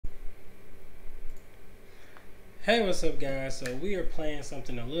Hey, what's up, guys? So we are playing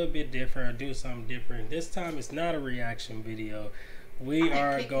something a little bit different, or do something different. This time it's not a reaction video. We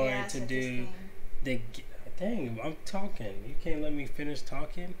are going to do the... Dang, I'm talking. You can't let me finish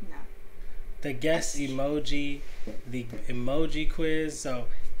talking? No. The guess emoji, the emoji quiz. So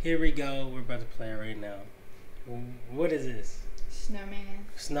here we go. We're about to play it right now. What is this? Snowman.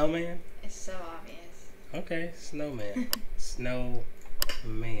 Snowman? It's so obvious. Okay, snowman.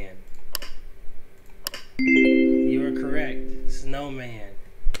 Snowman. You are correct. Snowman.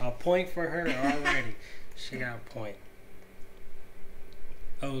 A point for her already. She got a point.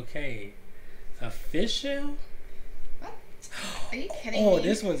 Okay. A fish shell? What? Are you kidding me? Oh,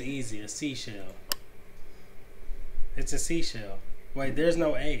 this one's easy. A seashell. It's a seashell. Wait, there's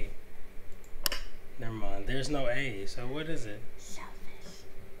no A. Never mind. There's no A. So what is it?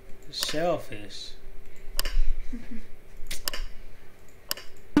 Shellfish. Shellfish.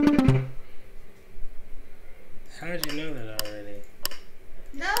 How did you know that already?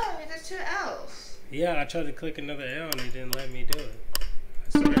 No, there's two L's. Yeah, I tried to click another L and it didn't let me do it. I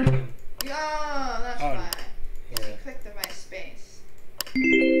swear it didn't. Oh, that's why. Yeah. You clicked the right space.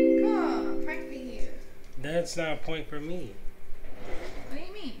 Come on, prank for you. That's not a point for me. What do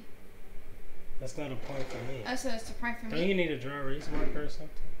you mean? That's not a point for me. Oh, so it's a prank for me? Don't you need a dry erase marker or something?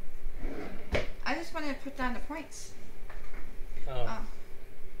 I just wanted to put down the points. Oh.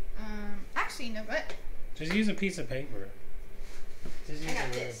 Actually, you know what? Just use a piece of paper. Just use I got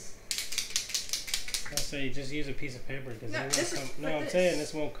a this. I say just use a piece of paper because No, it this won't is come. for No, I'm this. saying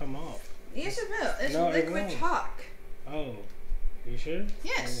this won't come off. Yes, it will. It's No, it liquid won't. chalk. Oh, you sure? Let me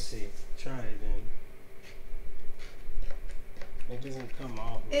Yes. see. Try it then. It doesn't come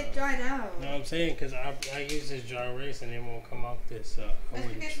off. It bro. dried out. No, I'm saying because I use this dry erase and it won't come off this. So I That's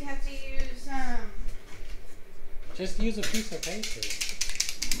wouldn't. because you have to use Just use a piece of paper.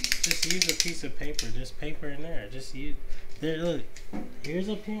 Just use a piece of paper. Just paper in there. Just use. There, look. Here's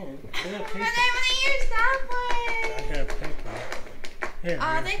a pen. There's a But paper. I want to use that I one. got paper. Here.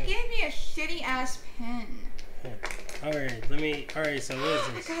 Oh, they here. gave me a shitty ass pen. Here. All right. Let me. All right. So what is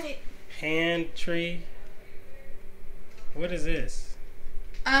I this? got it. Pantry. What is this?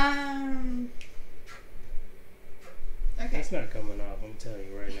 Okay. It's not coming off. I'm telling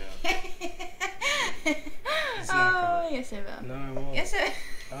you right now. It's not Oh, coming. yes it will. No, it won't. Yes it.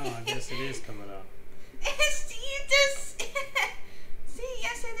 Oh, I guess it is coming off. It's, you just see.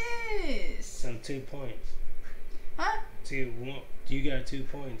 Yes it is. So 2 points. Huh? 2 1. You got 2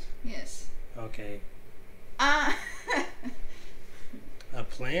 points. Yes. Okay. Uh. A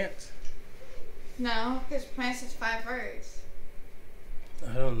plant? No, because plants is 5 words.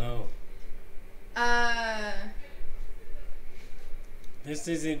 I don't know. This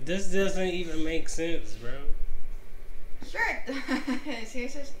doesn't even make sense, bro. Sure. You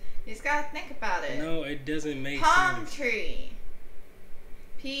just gotta think about it. No, it doesn't make Palm sense. tree.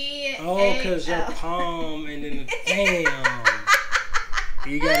 P. Oh, because your palm and then the damn.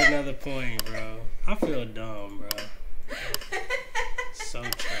 You got another point, bro. I feel dumb, bro. So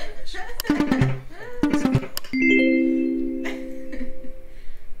trash.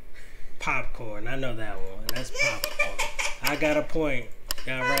 Popcorn. I know that one. That's popcorn. I got a point.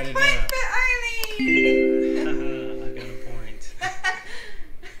 Gotta write it down. Yeah. Haha, I got a point.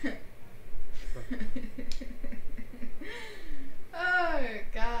 Oh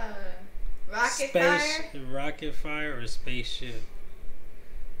God. Fire? Rocket fire or spaceship?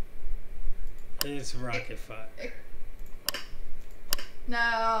 It's rocket fire.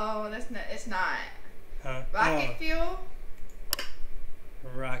 No, that's not. It's not. Huh? Rocket fuel.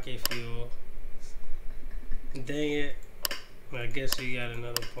 Rocket fuel. Dang it. I guess you got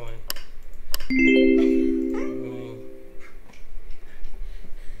another point.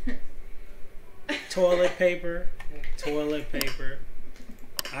 Toilet paper. Toilet paper.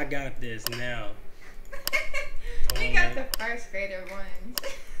 I got this now. You got the first grader ones.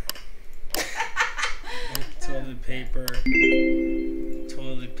 Toilet paper.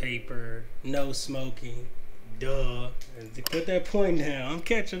 Toilet paper. No smoking. Duh. Put that point down. I'm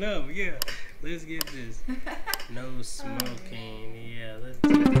catching up. Yeah. Let's get this. No smoking. Yeah, let's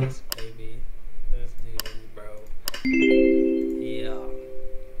do this, baby. Let's do this, bro. Yeah.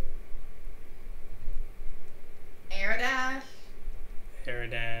 Air dash. Air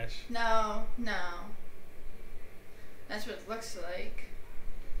dash. No. That's what it looks like.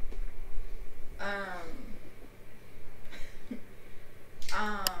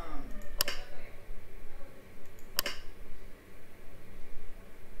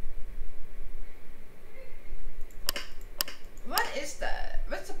 What is that?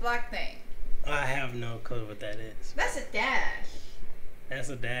 What's the black thing? I have no clue what that is. That's a dash. That's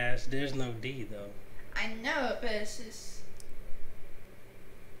a dash. There's no D though. I know, but it's just.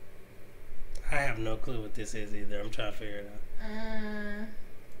 I have no clue what this is either. I'm trying to figure it out.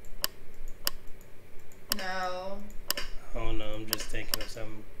 No. I don't know. I'm just thinking of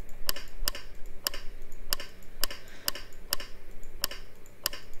something.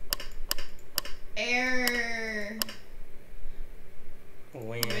 Air.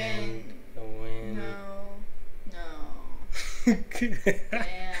 Wind. Wind. The wind. No. Damn.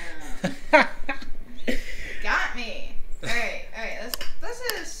 Got me. Alright. Let's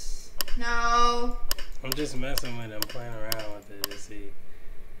just. No. I'm just messing with it. I'm playing around with it to see.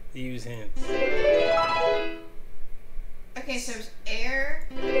 Use hints. Okay, so it's air.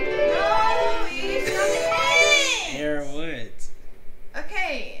 No, you used another hint. Air what?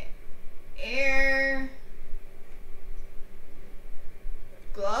 Okay. Air.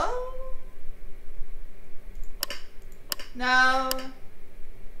 Glow? No.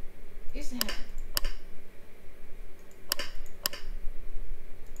 Use the hint.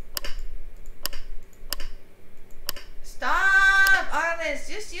 Stop, artist.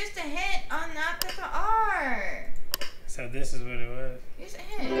 Just use the hint on not the R. So this is what it was. Use a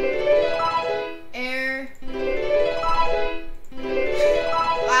hint. Air.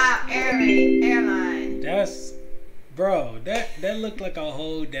 Wow, airline. That's, bro. That looked like a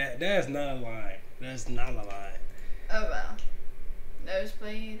whole. That's not a line. That's not a line. Oh well.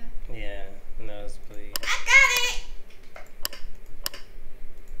 Nosebleed. Yeah, nosebleed. I got it.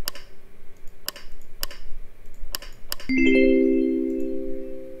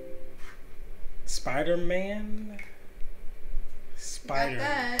 Spider-Man. Got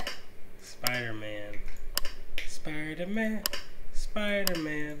that. Spider-Man. Spider-Man.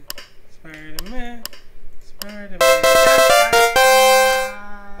 Spider-Man. Spider-Man. Spider-Man.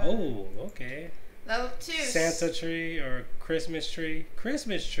 Oh, okay. Level 2. Santa tree or Christmas tree?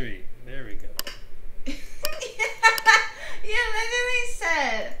 Christmas tree. There we go. You literally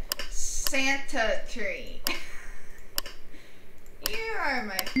said Santa tree. You are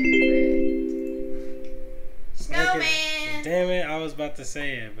my favorite. Snowman. Damn it, I was about to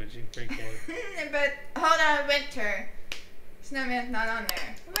say it, but you freaking... But hold on, winter. Snowman's not on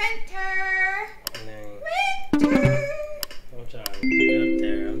there. Winter. Dang. Winter. I'm trying to get up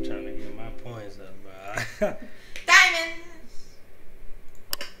there. I'm trying to get my points up, bro. Diamonds.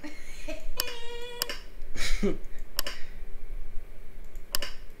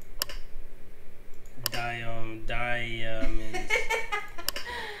 Diamonds.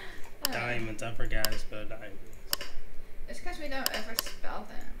 Diamonds. I forgot to spell diamonds. It's because we don't ever spell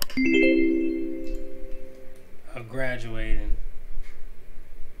them. Graduating.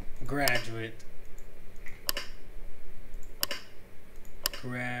 Graduate.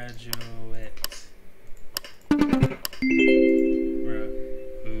 Graduate. Bro.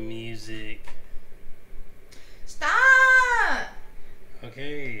 Music. Stop!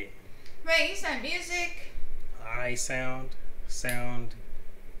 Okay. Wait, you said music? I sound. SoundCloud.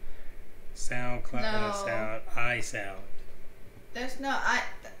 No. Sound. I sound. There's no I.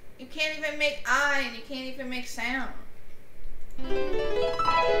 You can't even make I, and you can't even make sound.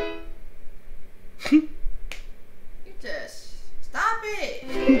 You just stop it.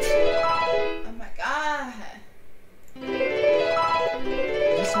 Oh my god.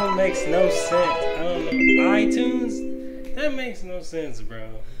 This one makes no sense. I don't know. iTunes? That makes no sense,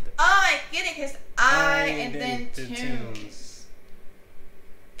 bro. Oh, I get it, because I and then the tunes.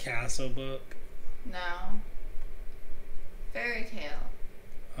 Castle book. No. Fairy tale.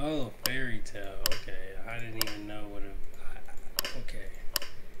 Oh, fairy tale. Okay. I didn't even know what a... Okay.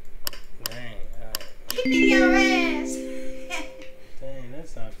 Dang. Alright. Kicking your ass. Dang,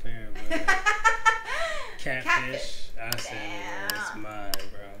 that's not fair, bro. Catfish. I said it. It's mine,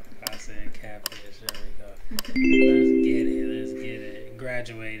 bro. I said catfish. There we go. Let's get it.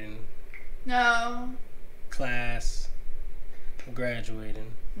 Graduating. No. Class.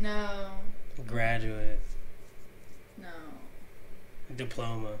 Graduating. No. Graduate. No.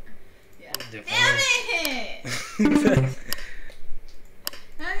 Diploma. Yeah. Diploma. Damn it!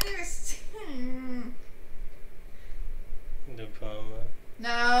 How do you Diploma.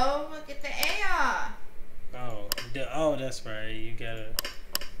 No, look at the A off. Oh, oh, that's right. You got a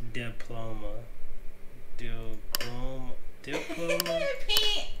diploma. Diploma. Ploma.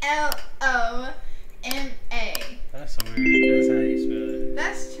 That's weird. That's how you spell it.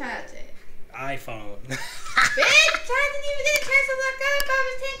 That's tragic. iPhone. Bitch, I didn't even get a chance to look up. I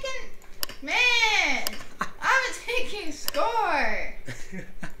was taking, man, I was taking score.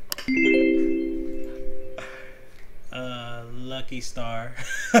 Lucky Star.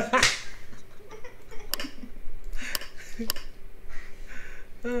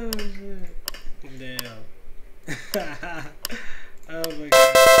 Oh shit. Damn. Oh my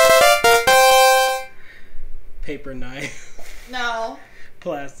god. Paper knife. No.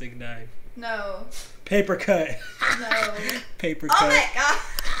 Plastic knife. No. Paper cut. No. Paper Oh cut. my god.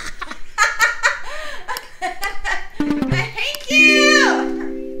 I hate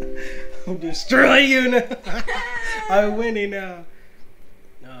you. I'll destroy you now. I'm winning now.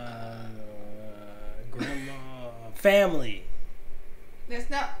 Grandma. Family. There's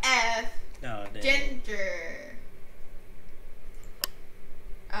no F. Oh, damn. Ginger.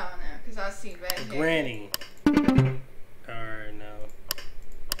 I don't know, because I see red hair. Granny. Or no.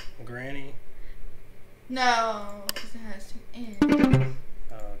 Granny? No, because it has two N's.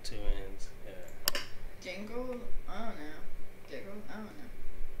 Oh, two ends. Yeah. Jingle? I don't know. Jiggle? I don't know.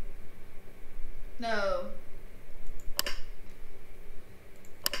 No.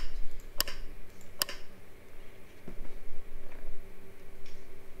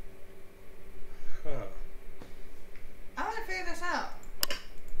 Huh. I want to figure this out.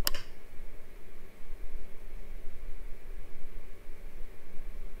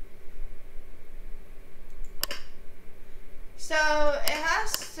 So it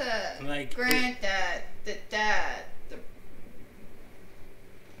has to Like grant that the dad.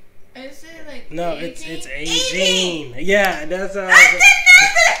 Is it like No, aging? it's aging. Yeah, that's what I I was, did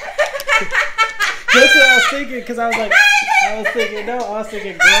that's what I was thinking, because I was like, I was thinking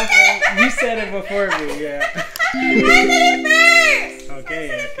girlfriend. You said it before me, yeah. I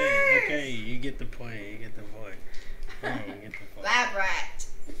did it first. Okay. You get the point. You get the point. Yeah, you get the point. Lab rat.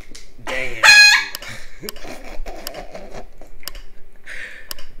 Damn.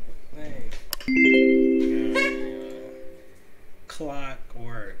 Clock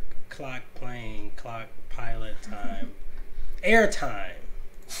work. Clock plane. Clock pilot time. Air time.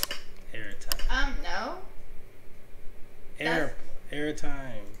 Air time. No. Air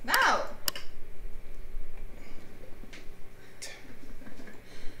time. No.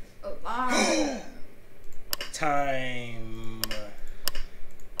 Alarm. Time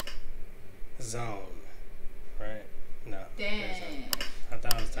zone. Right? No. Dang. I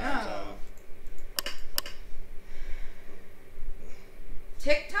thought it was time No. zone.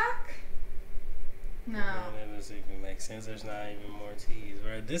 TikTok? No. Yeah, that doesn't even make sense. There's not even more T's,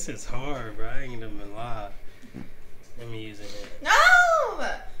 bro. This is hard, bro. I ain't even lie. Let me use it. No!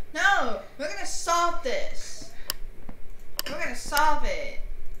 No! We're gonna solve this. We're gonna solve it.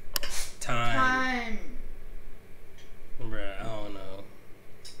 Time. Bruh, I don't know.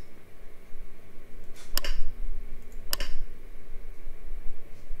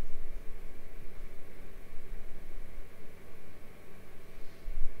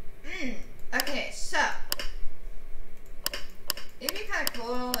 Okay, so it'd be kind of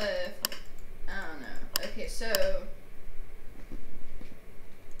cool if I don't know. Okay, so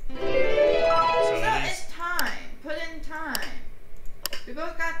it's time. Put in time. We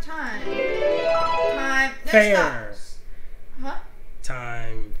both got time. Time. Then Fair. stops. Huh?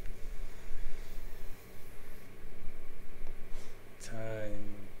 Time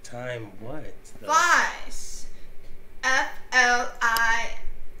what? though? Flies. FLIES.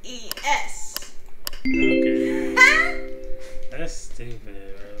 Okay. That's stupid,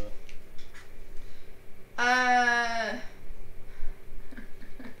 bro.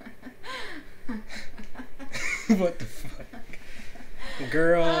 What the fuck?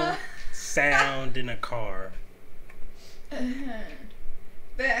 Girl sound in a car.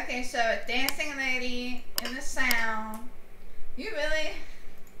 But okay, so a dancing lady in the sound. You really?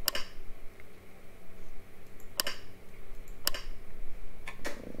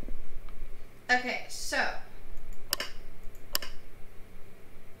 Okay, so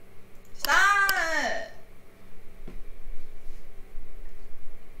stop.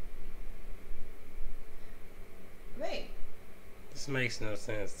 Wait. This makes no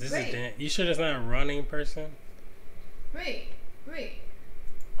sense. This Wait. is you sure it's not a running person? Wait.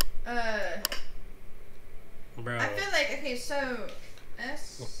 Bro. I feel like okay, so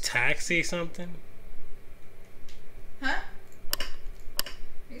Taxi something? huh? Let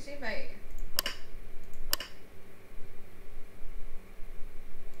me see if I.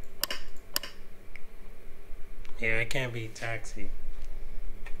 Yeah, it can't be taxi.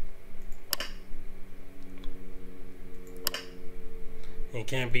 It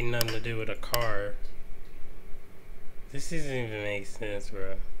can't be nothing to do with a car. This doesn't even make sense,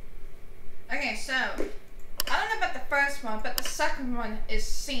 bro. Okay, so I don't know about the first one, but the second one is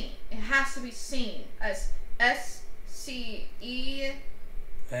seen. It has to be seen as SCE.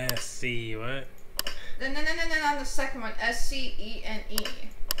 SC what? No, the second one, SCENE.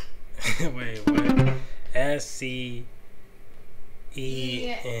 Wait, what? SCENE.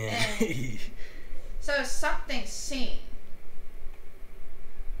 So something seen.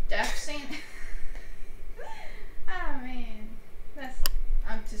 Deaf scene? Oh man.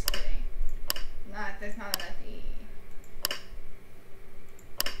 I'm just kidding. There's not enough E.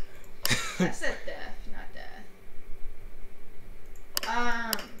 I said deaf, not death.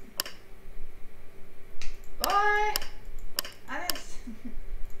 Boy, I didn't.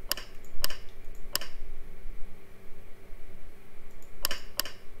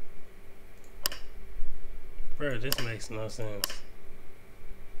 Bro, this makes no sense.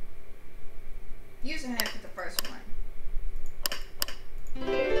 Use a hand for the first one.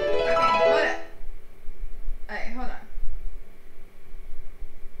 Okay, hold up. Alright, hold on.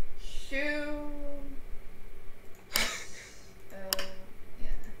 Shoe. Yeah.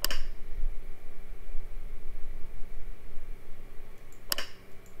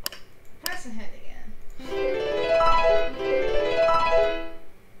 Press the hand again.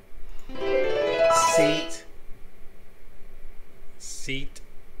 Seat. Seat.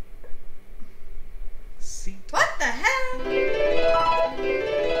 Seat. What the hell?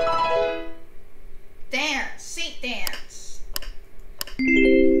 Dance. Seat dance.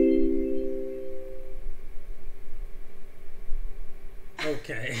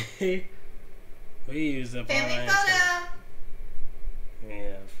 Okay. We use a Family answer. photo.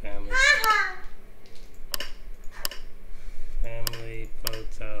 Yeah, family. Haha. Family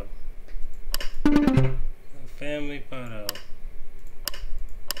photo. A family photo.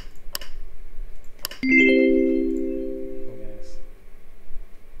 Yes.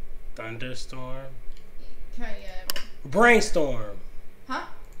 Thunderstorm. Try Brainstorm. Huh?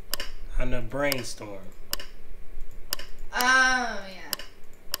 On a brainstorm. Oh yeah.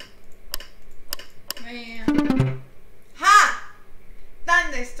 Man. Ha!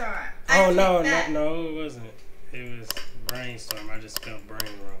 Thunderstorm. I Oh no, picked that. no, it wasn't. It was brainstorm. I just spelled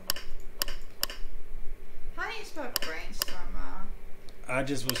brain wrong. How do you spell brainstorm, Mom? I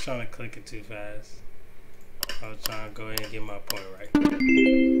just was trying to click it too fast. I was trying to go ahead and get my point right. Whatever.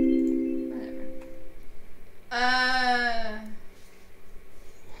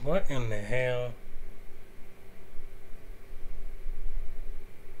 What in the hell?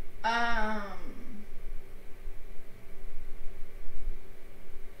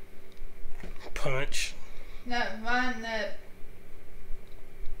 Punch. No, one that.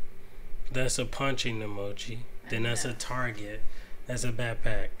 That's a punching emoji. Then that's know. a target. That's a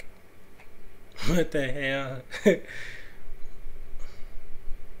backpack. What the hell?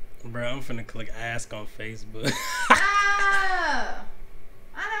 Bro, I'm finna click ask on Facebook. Oh!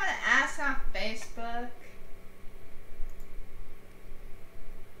 I know what to ask on Facebook.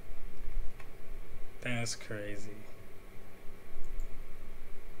 That's crazy.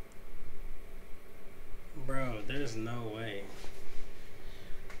 Bro, there's no way.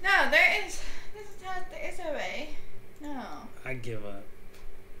 No, there is. There is a way. No. I give up.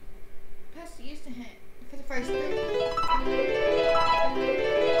 Press use the hint for the first three.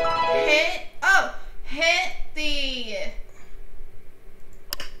 Hit. Oh, hit the.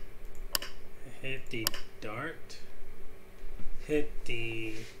 Hit the dart. Hit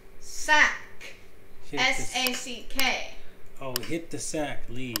the. Sack. Hit the, S-A-C-K. oh, hit the sack.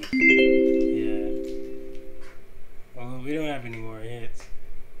 Leave. Yeah. Well, we don't have any more hits.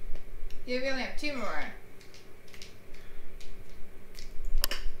 Yeah, we only have two more.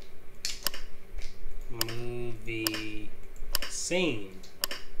 Movie scene.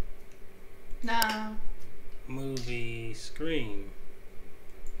 No. Movie screen.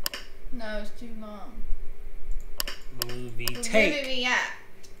 No, it's too long. Movie take. Movie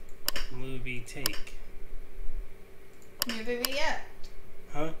react. Movie take. Movie react.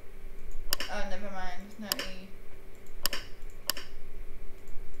 Huh? Oh, never mind. It's not E.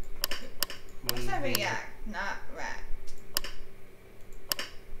 What's that Movie- react? Not rat.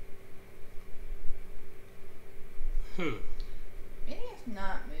 Maybe it's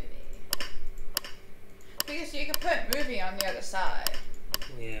not movie. Because you could put movie on the other side.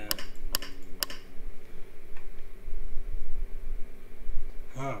 Yeah.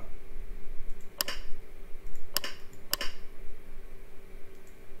 Huh.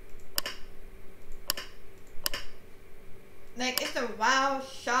 Like, it's a wow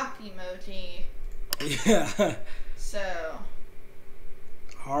shock emoji. Yeah. So,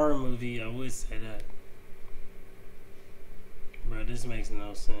 Horror movie, I would say that. Bro, this makes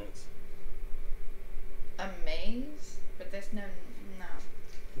no sense. a maze? But there's no.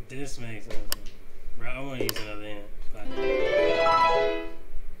 This makes no sense. Bro, I want to use another hand. Fuck.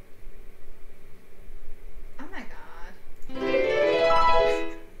 Oh my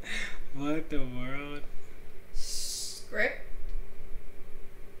god. What the world? Script?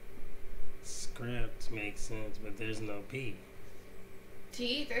 Script. makes sense, but there's no P.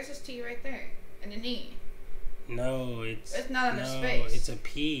 T? There's this T right there. And an E. No, it's not in a space. It's a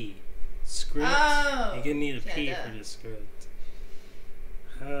P. Script. Oh. You're gonna need a P for the script.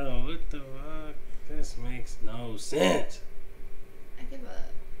 Oh, what the fuck? This makes no sense. I give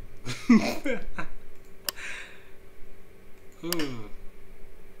up.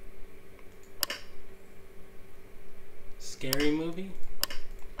 Scary movie?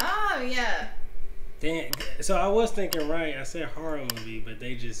 Oh, yeah. Damn. So I was thinking right. I said horror movie, but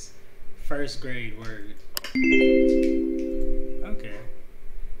they just first grade word. Okay.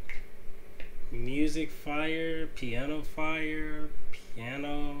 Music fire, piano flames.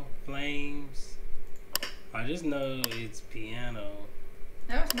 I just know it's piano.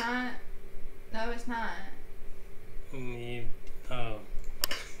 No, it's not. No, it's not.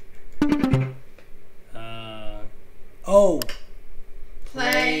 Oh.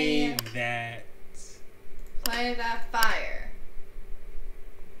 Play that. Play that fire.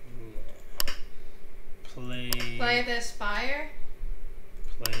 Play this fire.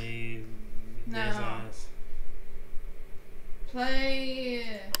 Play. No. Play.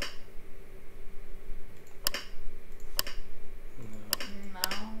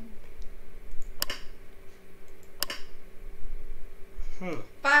 No.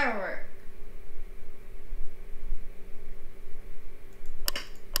 Firework.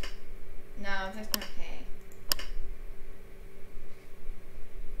 No, that's not okay.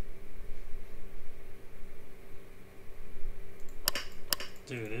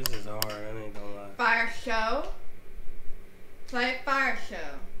 Dude, this is hard. I ain't gonna lie. Fire show. Play fire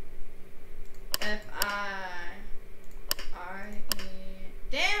show. F-I-R-E.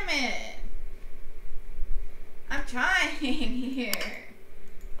 Damn it! I'm trying here.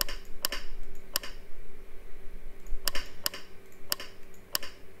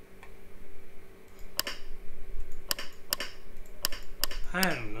 I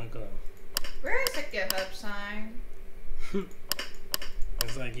am not gonna. Where is the give up sign?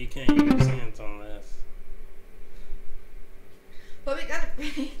 It's like you can't use hands on this. Well, we gotta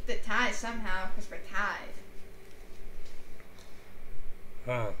break the tie somehow because we're tied.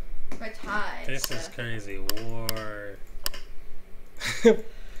 Huh. We're tied. This is crazy. War.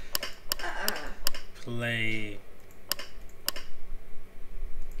 Play.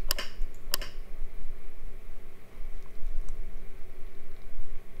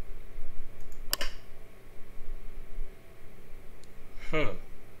 Huh.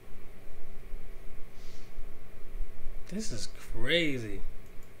 This is crazy.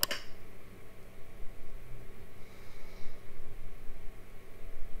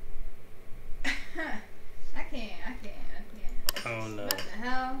 I can't. Oh no. What the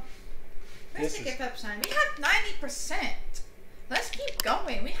hell? Where's the give up sign? We have 90%. Let's keep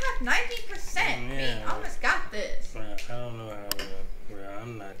going. We have 90%. Yeah. We almost got this. Bro, I don't know how to. Bro,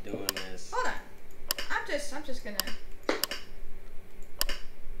 I'm not doing this. Hold on. I'm just gonna.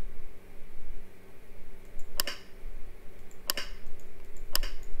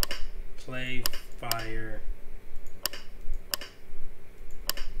 Play fire.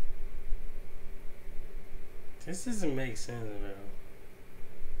 This doesn't make sense,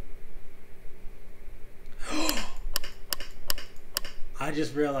 bro. I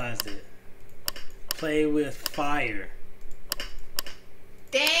just realized it. Play with fire.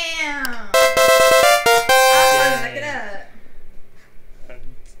 Damn! I was trying to look it up.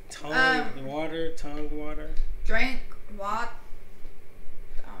 Tongue water. Drink water.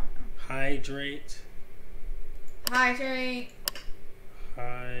 Hydrate.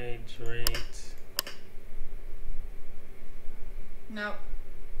 Nope.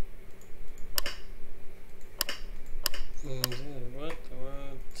 What the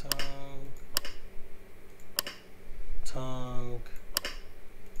word? Tongue.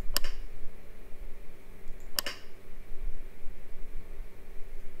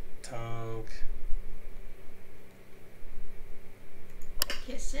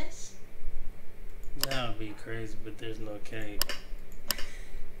 Kisses? That would be crazy, but there's no K.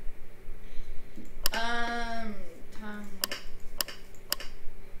 Tongue.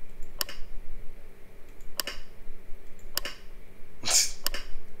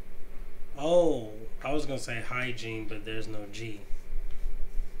 Oh, I was gonna say hygiene, but there's no G.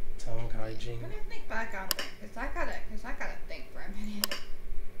 Tongue hygiene. Let me think back on that, cause I gotta think for a minute.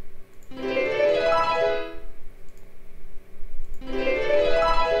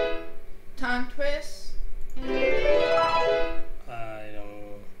 Tongue twist. I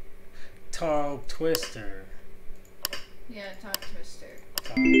don't. Tongue twister. Yeah, tongue twister.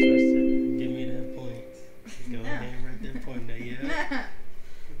 Tongue twister. Give me that point. Go ahead, right there, point that. Yeah.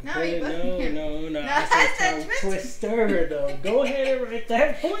 No, Put you it, put no. I that's said a tongue twister, though. Go ahead and write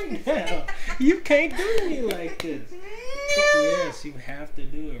that point down. You can't do me like this. No. Yes, you have to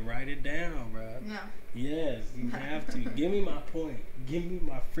do it. Write it down, bro. No. Yes, you have to. Give me my point. Give me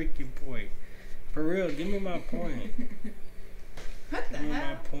my freaking point. For real, give me my point. What the Give me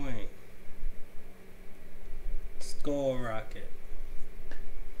hell? my point. Skull rocket.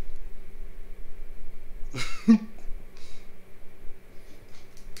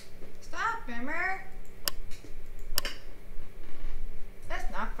 Stop, Bimmer. That's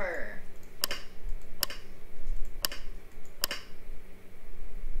not fair.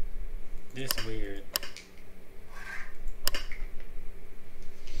 This weird.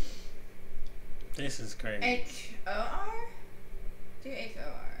 This is crazy. H-O-R? Do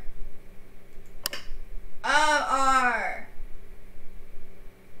H-O-R. O-R.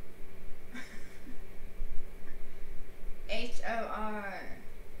 H-O-R.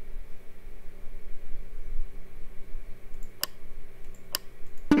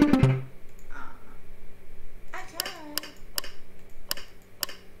 I tried.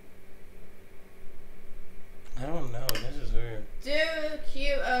 I don't know. This is weird. Do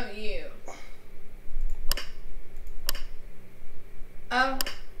Q-O-U.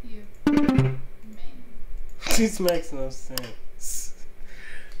 O-U. Man. This makes no sense.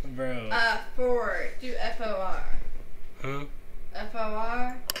 Bro. For. Do F-O-R. Huh?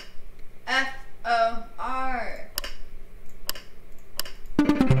 F-O-R. F-O-R.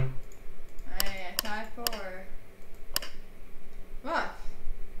 Alright, try 4. What?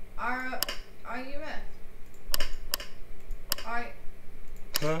 R-U-F.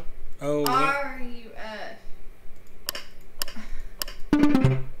 Huh? Oh, what? R-U-F.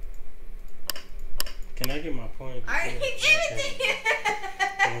 Can I get my point? I give it to you!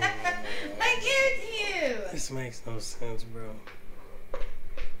 I give it to you! This makes no sense, bro.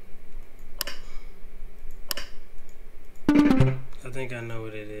 I think I know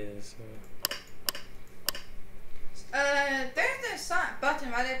what it is. There's a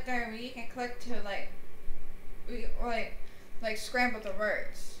button right up there where you can click to like scramble the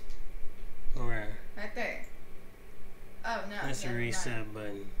words. Where? Right there. Oh no. That's yeah, a reset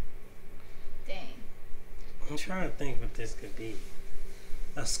button. Dang. I'm trying to think what this could be.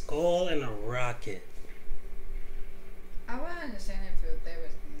 A skull and a rocket. I would understand if they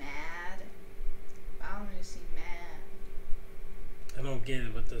was mad. But I don't really see mad. I don't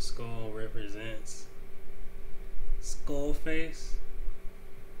get what the skull represents. Skull face?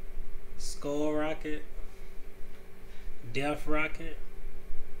 Skull rocket? Death rocket?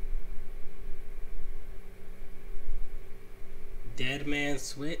 Dead man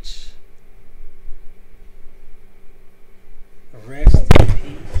switch? Rest in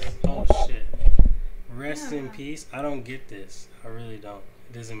peace? Oh shit. Rest in peace? I don't get this. I really don't.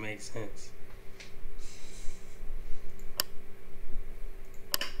 It doesn't make sense.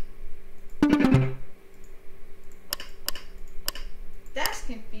 That's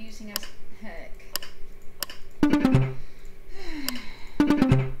confusing as heck.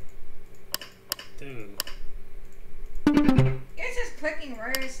 Dude. You're just clicking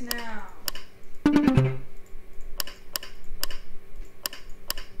words now.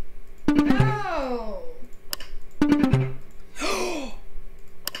 No.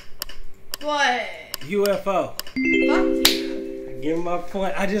 What? UFO. Fuck you. Give me my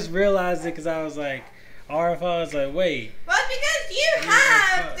point. I just realized it because I was like, RFO. I was like, wait. Well, it's because you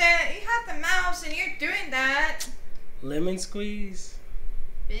have the mouse and you're doing that. Lemon squeeze?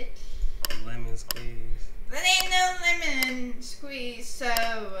 Bitch. Lemon squeeze. That ain't no lemon squeeze, so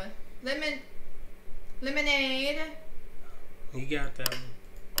lemonade. You got that one.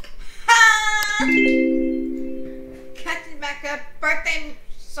 Ha! Catching back up, birthday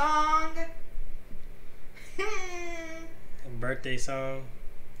song. Birthday song.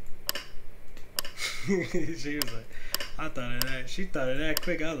 She was like, I thought of that. She thought of that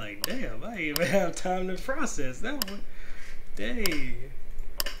quick. I was like, damn, I didn't even have time to process that one. Dang.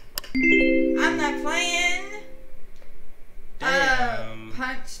 I'm not playing. Damn.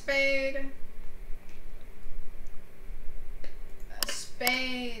 Punch spade.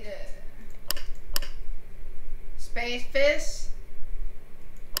 Spade. Spade fist.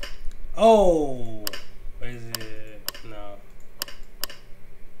 Oh. What is it? No.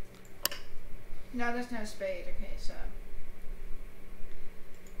 No, there's no spade. Okay, so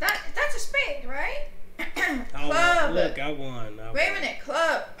that's a spade, right? Club. Look, I won. Wait a minute.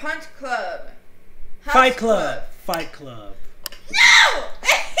 Club. Punch club. House Fight club. Fight club. No! I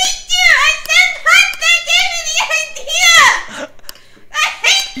hate you! I said punch. They gave me the idea. I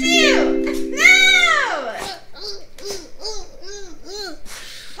hate you. No!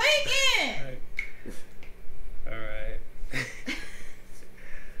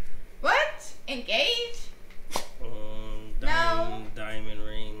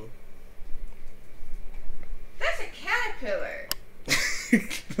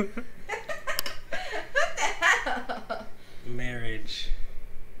 What the hell? Marriage.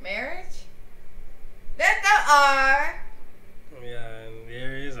 Marriage? There's no R. Yeah,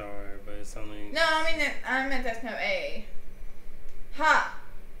 there is R, but it's only. No, I meant there's no A. Ha.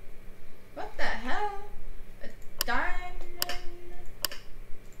 What the hell? A diamond.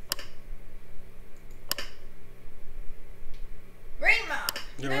 Ringworm.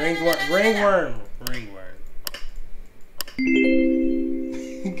 The ringworm. Ringworm.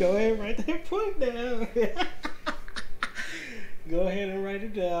 Go ahead and write that point down. Go ahead and write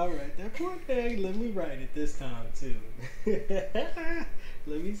it down. Write that point down. Let me write it this time too.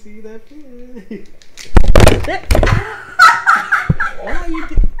 Let me see that pen. Why you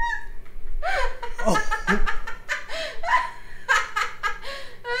do? Oh.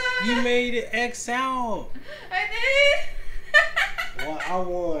 You made it X out. I did. Well, I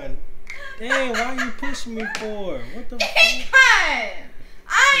won. Dang, why you pushing me for? What the fuck?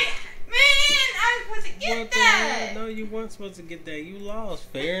 I was supposed to get that. No, you weren't supposed to get that. You lost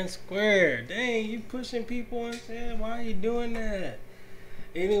fair and square. Dang, you pushing people and saying, why are you doing that?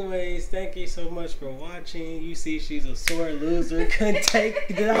 Anyways, thank you so much for watching. You see she's a sore loser. Couldn't take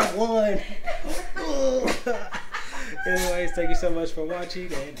that one. Anyways, thank you so much for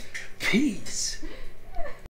watching and peace.